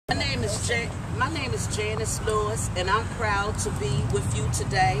is Janyce Lewis, and I'm proud to be with you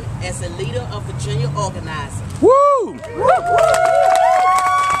today as a leader of Virginia Organizing. Woo!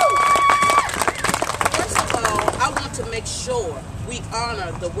 First of all, I want to make sure we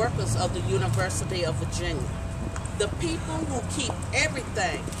honor the workers of the University of Virginia, the people who keep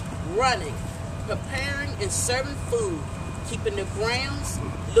everything running, preparing and serving food, keeping the grounds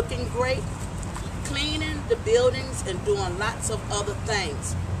looking great, cleaning the buildings, and doing lots of other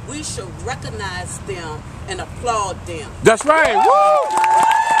things. We should recognize them and applaud them. That's right. Woo!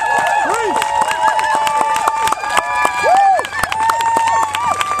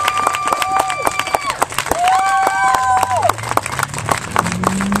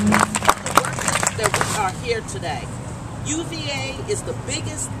 That we are here today. UVA is the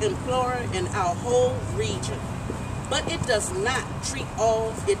biggest employer in our whole region, but it does not treat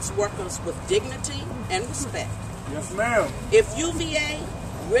all its workers with dignity and respect. Yes, ma'am. If UVA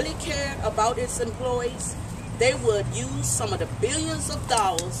really cared about its employees, they would use some of the billions of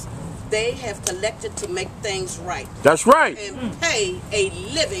dollars they have collected to make things right. That's right. And pay a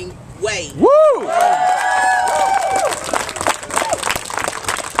living wage. Woo!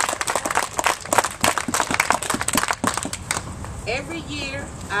 Every year,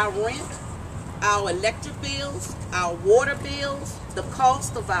 our rent, our electric bills, our water bills, the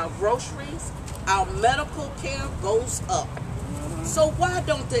cost of our groceries, our medical care goes up. So why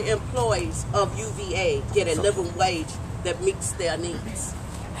don't the employees of UVA get a living wage that meets their needs?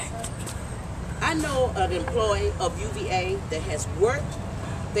 I know an employee of UVA that has worked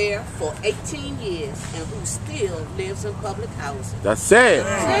there for 18 years and who still lives in public housing. That's sad.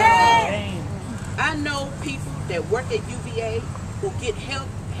 I know people that work at UVA who get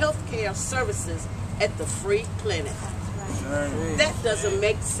health care services at the free clinic. That doesn't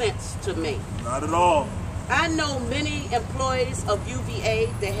make sense to me. Not at all. I know many employees of UVA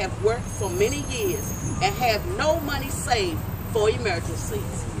that have worked for many years and have no money saved for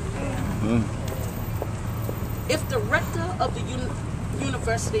emergencies. If the rector of the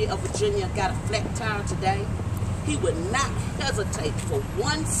University of Virginia got a flat tire today, he would not hesitate for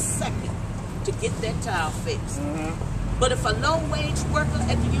 1 second to get that tire fixed. But if a low-wage worker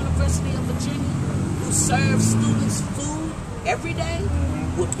at the University of Virginia who serves students food every day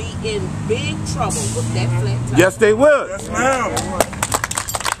would be in big trouble with that flat tire. Yes, they would. Yes, ma'am.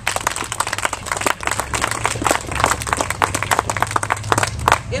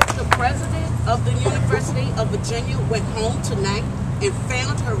 If the president of the University of Virginia went home tonight and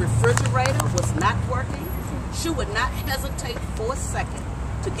found her refrigerator was not working, she would not hesitate for a second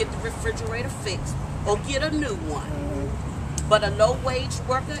to get the refrigerator fixed or get a new one. But a low-wage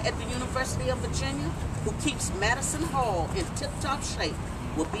worker at the University of Virginia who keeps Madison Hall in tip-top shape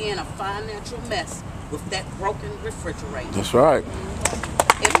will be in a financial mess with that broken refrigerator. That's right.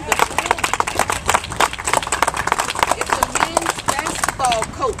 If the men's basketball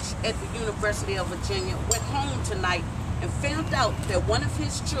coach at the University of Virginia went home tonight and found out that one of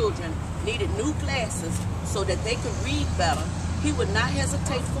his children needed new glasses so that they could read better, he would not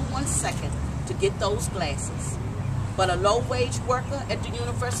hesitate for 1 second to get those glasses. But a low-wage worker at the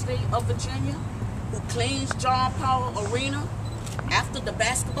University of Virginia who cleans John Powell Arena after the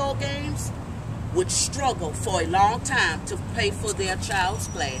basketball games would struggle for a long time to pay for their child's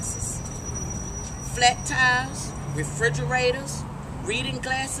glasses. Flat tires, refrigerators, reading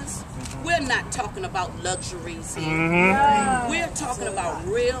glasses, we're not talking about luxuries here. We're talking about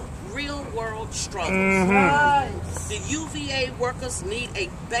real world struggles. The UVA workers need a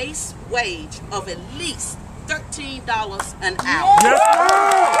base wage of at least $13 an hour. Yes,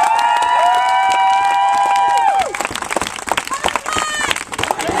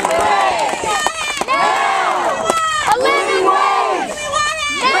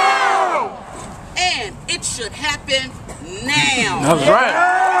 And it should happen now. That's right.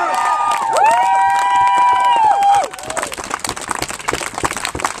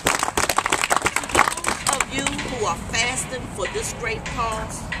 Those of you who are fasting for this great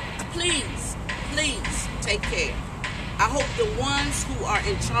cause, please take care. I hope the ones who are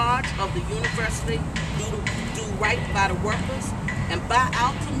in charge of the university do right by the workers and by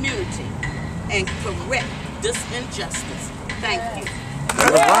our community and correct this injustice. Thank you.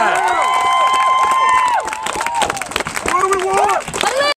 That's right.